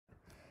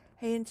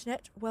Hey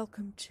Internet,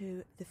 welcome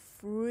to the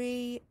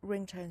free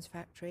Ringtones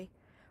Factory.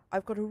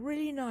 I've got a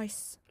really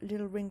nice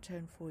little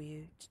ringtone for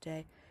you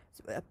today.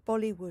 It's a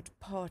Bollywood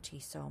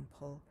party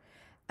sample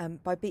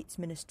by Beats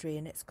Ministry,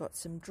 and it's got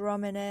some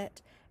drum in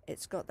it.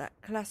 It's got that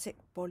classic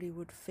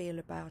Bollywood feel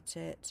about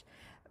it,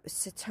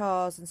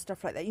 sitars and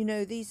stuff like that. You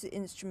know, these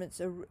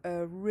instruments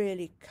are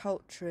really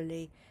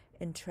culturally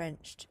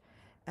entrenched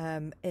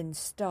in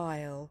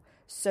style.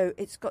 So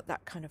it's got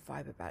that kind of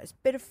vibe about it. It's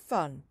a bit of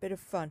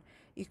fun.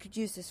 You could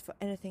use this for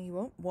anything you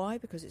want. Why?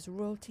 Because it's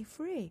royalty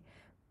free.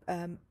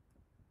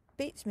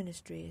 Beats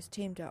Ministry has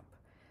teamed up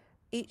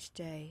each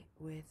day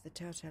with the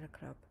Toddle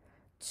Club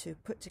to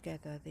put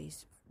together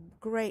these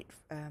great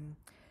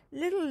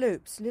little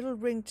loops, little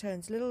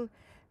ringtones, little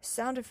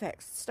sound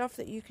effects, stuff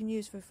that you can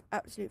use for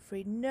absolute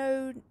free.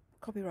 No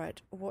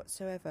copyright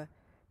whatsoever.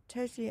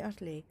 Totally,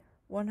 utterly,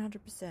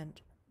 100%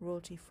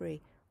 royalty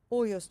free.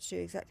 All yours to do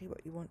exactly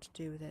what you want to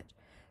do with it.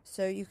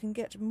 So you can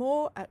get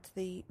more at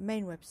the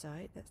main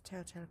website, that's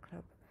Telltale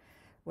Club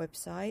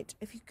website.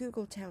 If you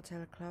Google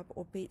Telltale Club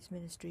or Beats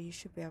Ministry, you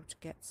should be able to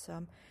get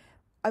some.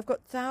 I've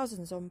got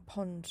thousands on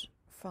Pond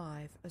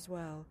 5 as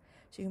well.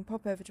 So you can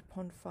pop over to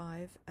Pond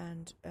 5,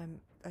 and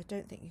I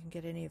don't think you can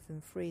get any of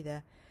them free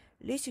there.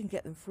 At least you can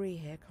get them free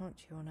here,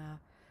 can't you, on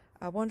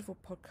our wonderful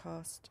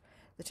podcast,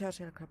 the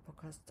Telltale Club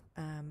podcast,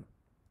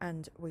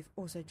 and we've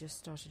also just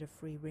started a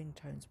free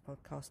Ringtones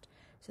podcast.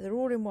 So they're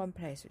all in one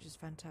place, which is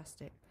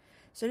fantastic.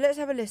 So let's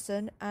have a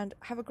listen and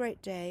have a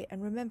great day.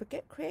 And remember,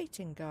 get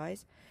creating,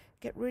 guys.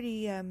 Get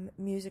really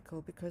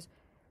musical, because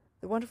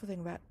the wonderful thing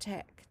about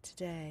tech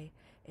today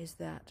is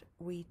that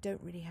we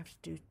don't really have to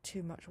do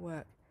too much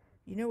work.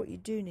 You know what you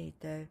do need,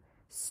 though?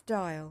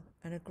 Style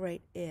and a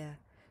great ear.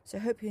 So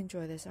I hope you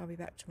enjoy this. I'll be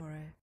back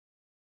tomorrow.